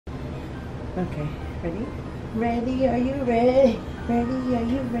Okay, ready? Ready, are you ready? Ready, are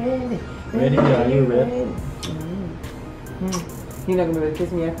you ready? Ready, are you ready? You're not gonna be able to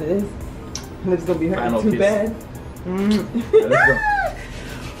kiss me after this. Lips gonna be hurting too bad. Right, let's go.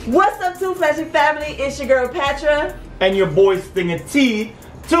 What's up, Too Flashy family? It's your girl Patra. And your boy Stingah Tee,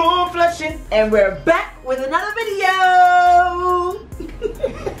 Too Flashy. And we're back with another video.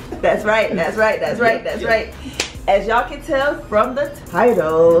 That's right, that's right, that's right, that's right. As y'all can tell from the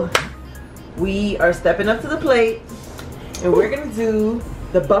title, we are stepping up to the plate and we're gonna do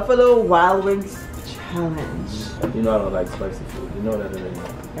the Buffalo Wild Wings challenge. You know I don't like spicy food. You know that already.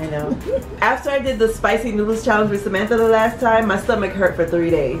 I know. After I did the spicy noodles challenge with Samantha the last time, my stomach hurt for 3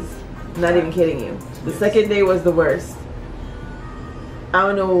 days. I'm not even kidding you. The second day was the worst. I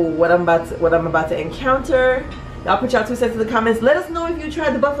don't know what I'm about to encounter. Y'all put y'all 2 cents in the comments. Let us know if you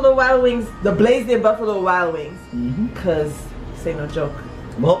tried the Buffalo Wild Wings, the Blazin Buffalo WIld Wings. Cause this ain't no joke.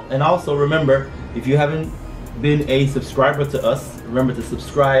 Well, and also remember, if you haven't been a subscriber to us, remember to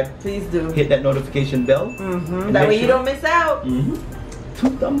subscribe. Please do. Hit that notification bell. That way you don't miss out. 2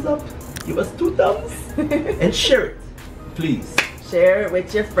 thumbs up. Give us 2 thumbs. And share it, please. Share it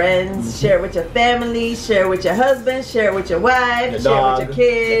with your friends. Share it with your family. Share it with your husband. Share it with your wife. Your share dog, it with your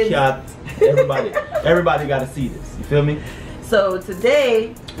kids. your cat. Everybody got to see this. You feel me? So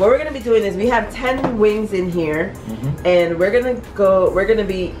today, what we're gonna be doing is we have 10 wings in here, and we're gonna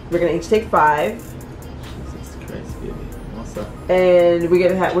each take 5. Jesus Christ, baby. What's up? And we're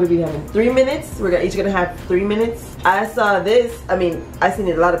gonna have, what are we having? 3 minutes. We're each gonna have 3 minutes. I saw this. I mean, I've seen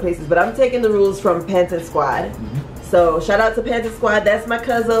it a lot of places, but I'm taking the rules from Pants and Squad. So shout out to Pants and Squad. That's my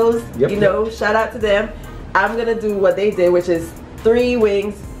cousins. You know, shout out to them. I'm gonna do what they did, which is 3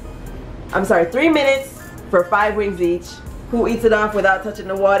 minutes for 5 wings each. Who eats it off without touching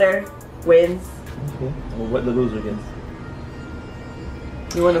the water wins. Okay. Well, what the loser gets?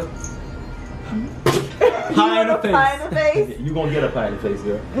 You wanna pie in the face? Pie in the face? You gonna get a pie in the face,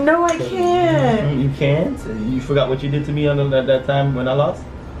 girl. No, I can't. You can't? You forgot what you did to me on that time when I lost?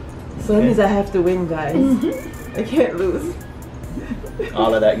 So that means I have to win, guys. I can't lose.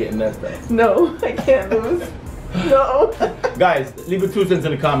 All of that getting messed up. No, I can't lose. No. Guys, leave a 2 cents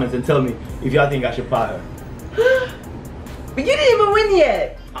in the comments and tell me if y'all think I should pie her. But you didn't even win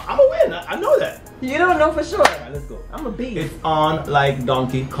yet. I'm a win. I know that. You don't know for sure. Alright, let's go. I'm a beast. It's on like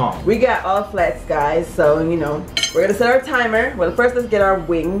Donkey Kong. We got all flats, guys. So, you know, we're going to set our timer. Well, first let's get our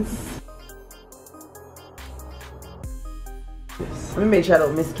wings. Let me make sure I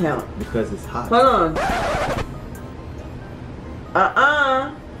don't miscount. Because it's hot. Hold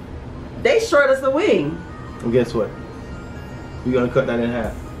on. They short us a wing. Well, guess what? We're going to cut that in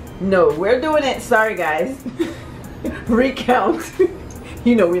half. No, we're doing it. Sorry, guys. Recount.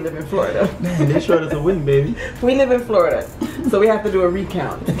 You know we live in Florida. Man, they short us a wing, baby. We live in Florida, so we have to do a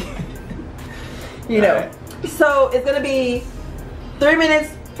recount. You know. Right. So it's gonna be 3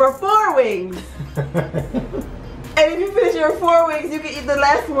 minutes for 4 wings. And if you finish your 4 wings, you can eat the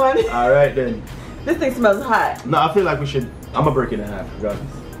last one. Alright then. This thing smells hot. No, I feel like we should. I'm gonna break it in half,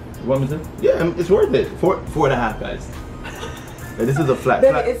 regardless. You want me to? Yeah, it's worth it. 4.5, guys. Yeah, this is a flat.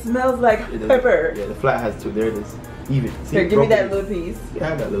 Baby, it smells like pepper. Yeah, the flat has 2. There it is. Even. See, here, give me that little piece. Yeah, I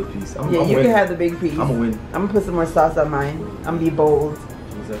have that little piece. I'm you can have the big piece. I'm gonna win. I'm gonna put some more sauce on mine. I'm gonna be bold.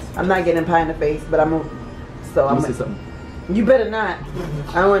 Jesus. I'm not getting pie in the face, but I'm gonna. So I'm gonna say something. You better not.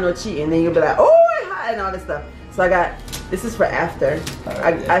 I don't want no cheating. Then you'll be like, oh, it's hot and all this stuff. So I got. This is for after.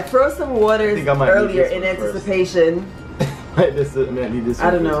 Right, I froze some waters earlier in anticipation. I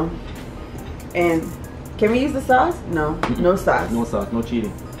don't know. And can we use the sauce? No, no sauce. No sauce. No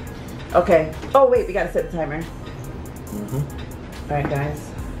cheating. Okay. Oh wait, we gotta set the timer. Alright, guys.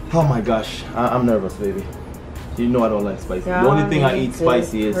 Oh my gosh, I'm nervous, baby. You know I don't like spicy. The only thing I eat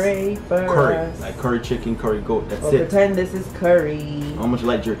spicy is curry. Like curry chicken, curry goat. That's it. Pretend this is curry. How much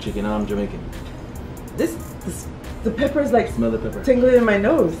like jerk chicken? I'm Jamaican. The pepper is like smell the pepper tingling in my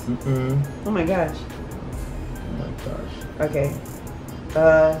nose. Oh my gosh. Oh my gosh. Okay.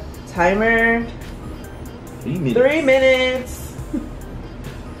 Timer. 3 minutes. 3 minutes.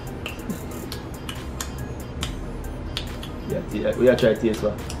 Yeah, we gotta try tea as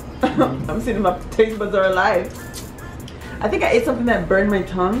well. I'm seeing my taste buds are alive. I think I ate something that burned my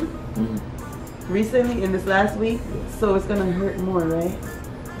tongue recently in this last week, so it's gonna hurt more, right?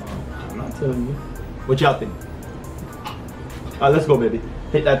 I'm not telling you. What y'all think? Alright, let's go, baby.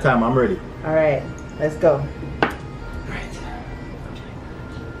 Hit that time. I'm ready. Alright, let's go. Alright.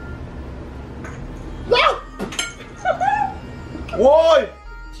 Whoa!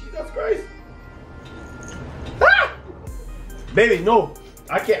 Jesus Christ! Baby, no.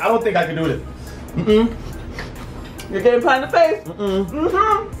 I can't. I don't think I can do this. You're getting pie in the face.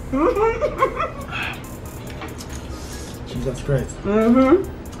 Jesus Christ.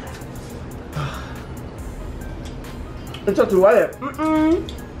 It's up to water.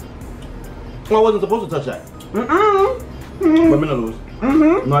 I wasn't supposed to touch that. But I'm gonna lose.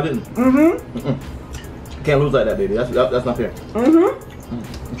 No, I didn't. Can't lose like that, baby. That's not fair.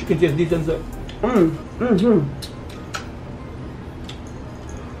 Chicken tastes decent, sir.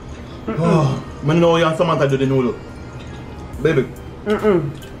 Oh, I know you and Samantha do the noodle. Baby.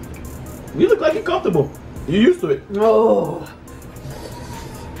 You look like you're comfortable. You're used to it. Oh.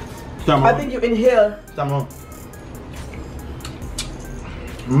 I think you inhale. Come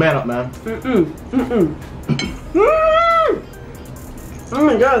man up, man. Oh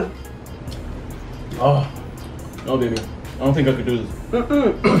my god. Oh. No, baby. I don't think I could do this.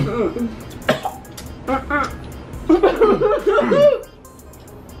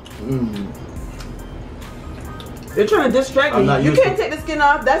 You're trying to distract me. You can't take the skin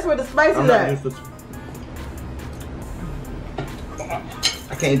off. That's where the spice is at.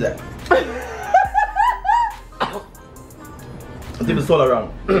 I can't eat that. I think it's all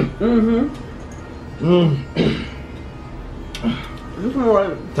around.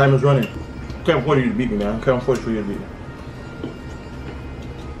 Time is running. Can't afford you to beat me, man. Can't afford for you to beat me.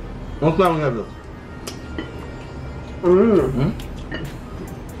 What's not gonna have this?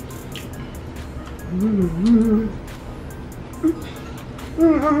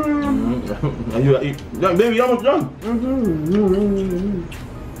 You eat. Baby, you're almost done.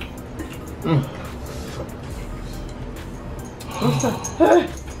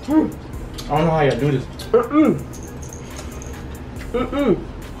 I don't know how you do this.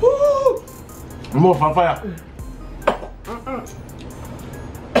 I'm off on fire.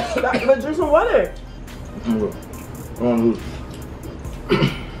 But drink some water. I want to lose.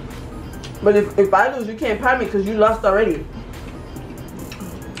 But if I lose, you can't pie me because you lost already.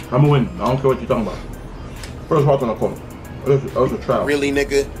 I'm gonna win. I don't care what you're talking about. First walk on the corner. That was a trial. Really,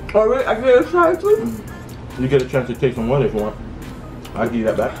 nigga? Oh, really? I get a try too? You get a chance to take some water if you want. I'll give you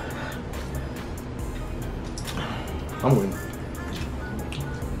that back. I'm winning.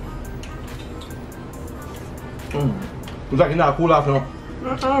 It's like you're not cool off, you know?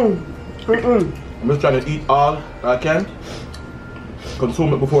 I'm just trying to eat all I can.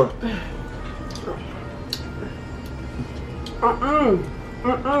 Consume it before.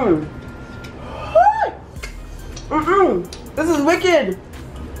 This is wicked.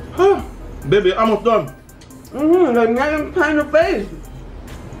 Baby, almost done. Like not even pie in the face.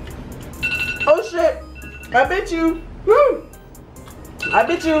 Oh shit. I bit you. I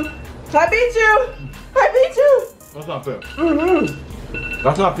bit you. I beat you. I beat you. That's not fair.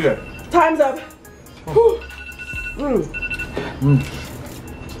 That's not fair. Time's up.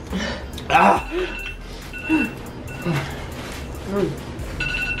 Ah.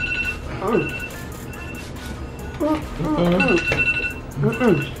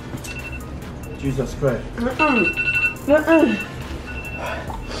 Jesus Christ.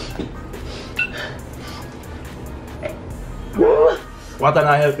 Water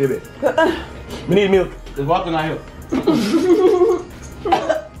not help, baby. We need milk. There's water not help.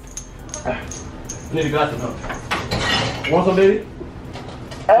 I need a glass of milk. Want some, baby?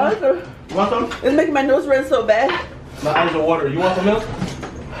 You want some? It's making my nose run so bad. My eyes are water. You want some milk?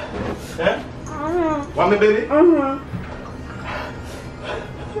 Yeah? Want me, baby? I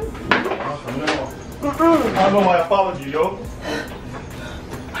don't know my apology, yo.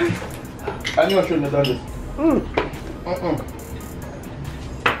 I knew I shouldn't have done this.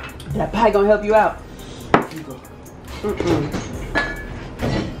 That pie gonna help you out. You go.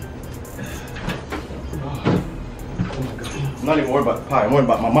 I'm not even worried about the pie, I'm worried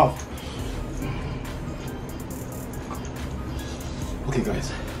about my mouth. Okay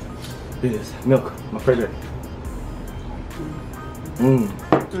guys, it is milk, my favorite.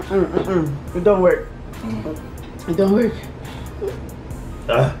 It don't work. It don't work.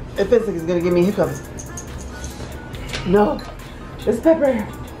 It feels like it's gonna give me hiccups. No, it's pepper.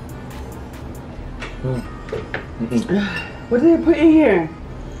 What did they put in here?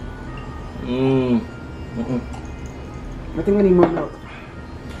 I think I need more milk.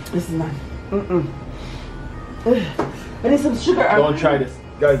 This is mine. I need some sugar. Don't try this.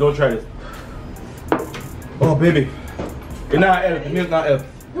 Guys, don't try this. Oh, baby. It's not help. The milk not help.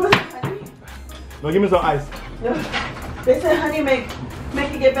 You want some honey? No, give me some ice. No. They said honey make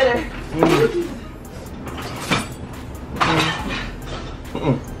it get better.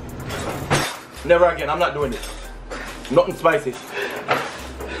 Never again. I'm not doing this. Nothing spicy.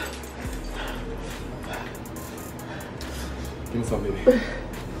 Give me some, baby.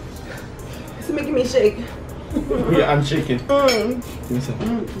 It's making me shake. Yeah, I'm shaking. Give me some.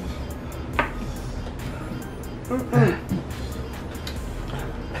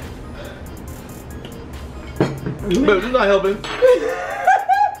 Babe, this is not helping.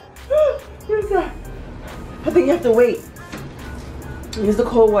 I think you have to wait. Use the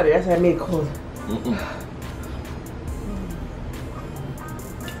cold water. That's why I made it cold.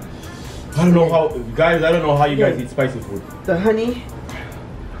 I don't know how, guys. I don't know how you guys eat spicy food. The honey,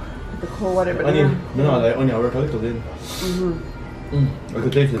 the cold water, but onion. No, like onion. I work a little bit. I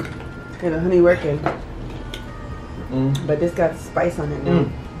could taste it. Yeah, the honey working. But this got spice on it now.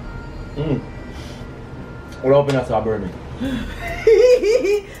 Well, open that so I burn it.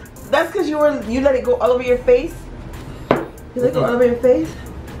 That's because you let it go all over your face. You let it go all over your face.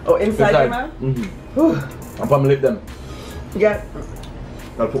 Oh, inside your mouth. I'm gonna lip them. Yeah.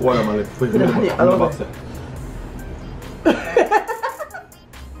 I'll put water on my lip. Put it in the box there.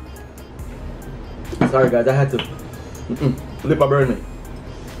 Sorry guys, I had to. Lip I burn me.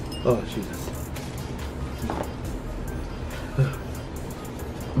 Oh Jesus.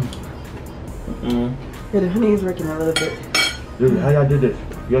 Yeah, the honey is working a little bit. Dude, how y'all did this?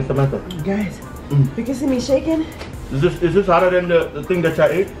 Yes, Samantha. Guys, you can see me shaking. Is this hotter than the thing that y'all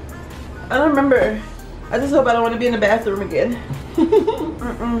ate? I don't remember. I just hope I don't want to be in the bathroom again.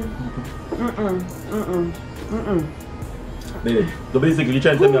 Baby, so basically you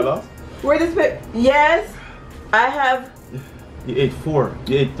trying to tell me I lost? Where this bit? Yes, I have. You ate 4.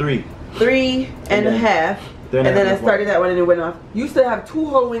 You ate 3. 3 and a half. And then I started that one and it went off. You still have 2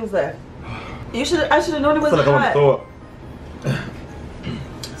 whole wings left. I should have known it was hot.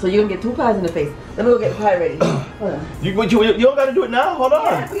 So you're gonna get 2 pies in the face. Let me go get the pie ready. Hold on. You don't gotta do it now. Hold on.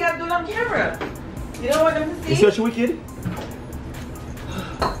 Yeah, we gotta do it on camera. You don't want them to see? You see what you wicked?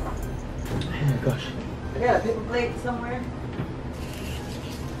 Oh my gosh. I got a paper plate somewhere.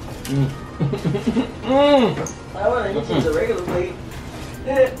 I want to use a regular plate.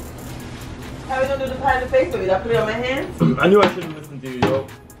 How are we gonna do the pie in the face with it? I put it on my hands? I knew I shouldn't listen to you, yo.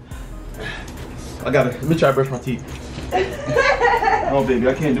 Let me try to brush my teeth. Oh baby,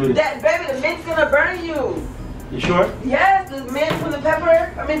 I can't do this. Baby, the mint's gonna burn you. You sure? Yes, the mint from the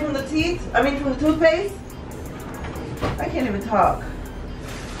pepper, from the teeth, from the toothpaste. I can't even talk.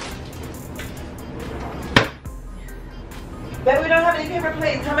 Baby, we don't have any paper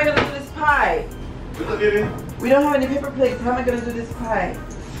plates. How am I gonna do this pie? We don't have any paper plates. How am I gonna do this pie?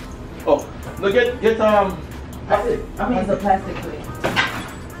 Oh, look, get plastic. I'm gonna use a plastic plate.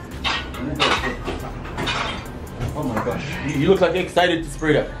 Oh my gosh. You look like you're excited to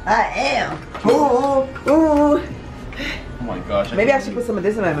spray that. I am. Ooh, ooh. Oh my gosh. Maybe I should put some of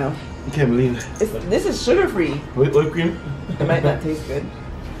this in my mouth. I can't believe it. This is sugar free. Whipped cream? It might not taste good.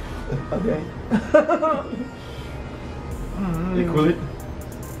 Okay. You cool it?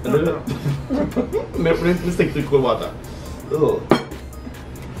 A little? Let's take the cool water. Oh.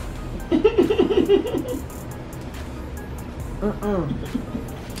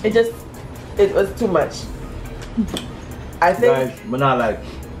 It was too much. I think. Guys, but not like.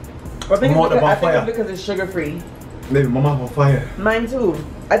 I think it's because it's sugar free. Maybe my mouth on fire. Mine too.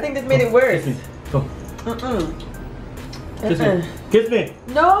 I think this made it worse. Kiss me. Come. Kiss me. Kiss me.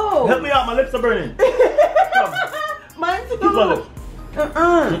 No. Help me out. My lips are burning. Come. Mine too. Kiss my lips.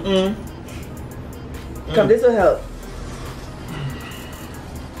 Come, this will help.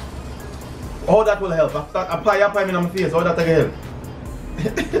 Oh, that will help. I pie me on my face. Oh, that will help.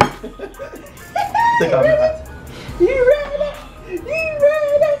 Take off your hat. You ready? You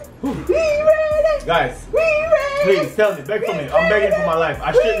ready? We ready? Guys, we ready? please tell me, beg for me. I'm begging for my life.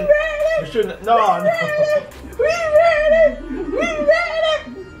 I shouldn't. No, no. We ready? We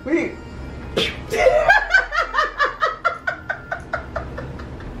ready? We.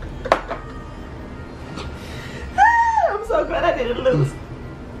 I'm so glad I didn't lose.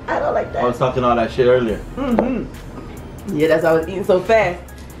 I don't like that. I was talking all that shit earlier. Yeah, that's why I was eating so fast.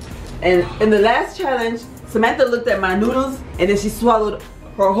 And in the last challenge, Samantha looked at my noodles and then she swallowed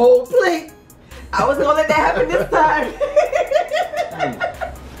her whole plate. I wasn't gonna let that happen this time.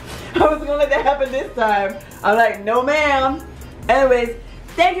 I wasn't gonna let that happen this time. I'm like, no ma'am. Anyways,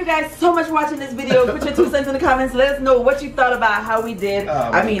 thank you guys so much for watching this video. Put your 2 cents in the comments. Let us know what you thought about how we did.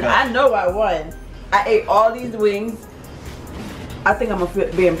 I mean, I know I won. I ate all these wings. I think I'm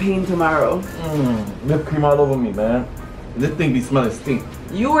gonna be in pain tomorrow. Whipped cream all over me, man. This thing be smelling stink.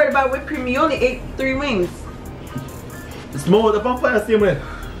 You worried about whipped cream? You only ate 3 wings. It's more the vampire same way.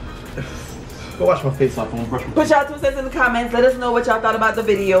 Go wash my face off. I'm gonna brush my Put y'all 2 cents in the comments. Let us know what y'all thought about the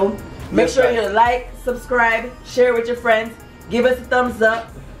video. Make sure you like, subscribe, share with your friends. Give us a thumbs up.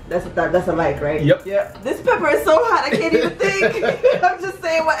 That's a like, right? Yep. This pepper is so hot I can't even think. I'm just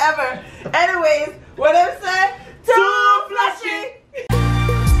saying whatever. Anyways. What them say? Too flashy.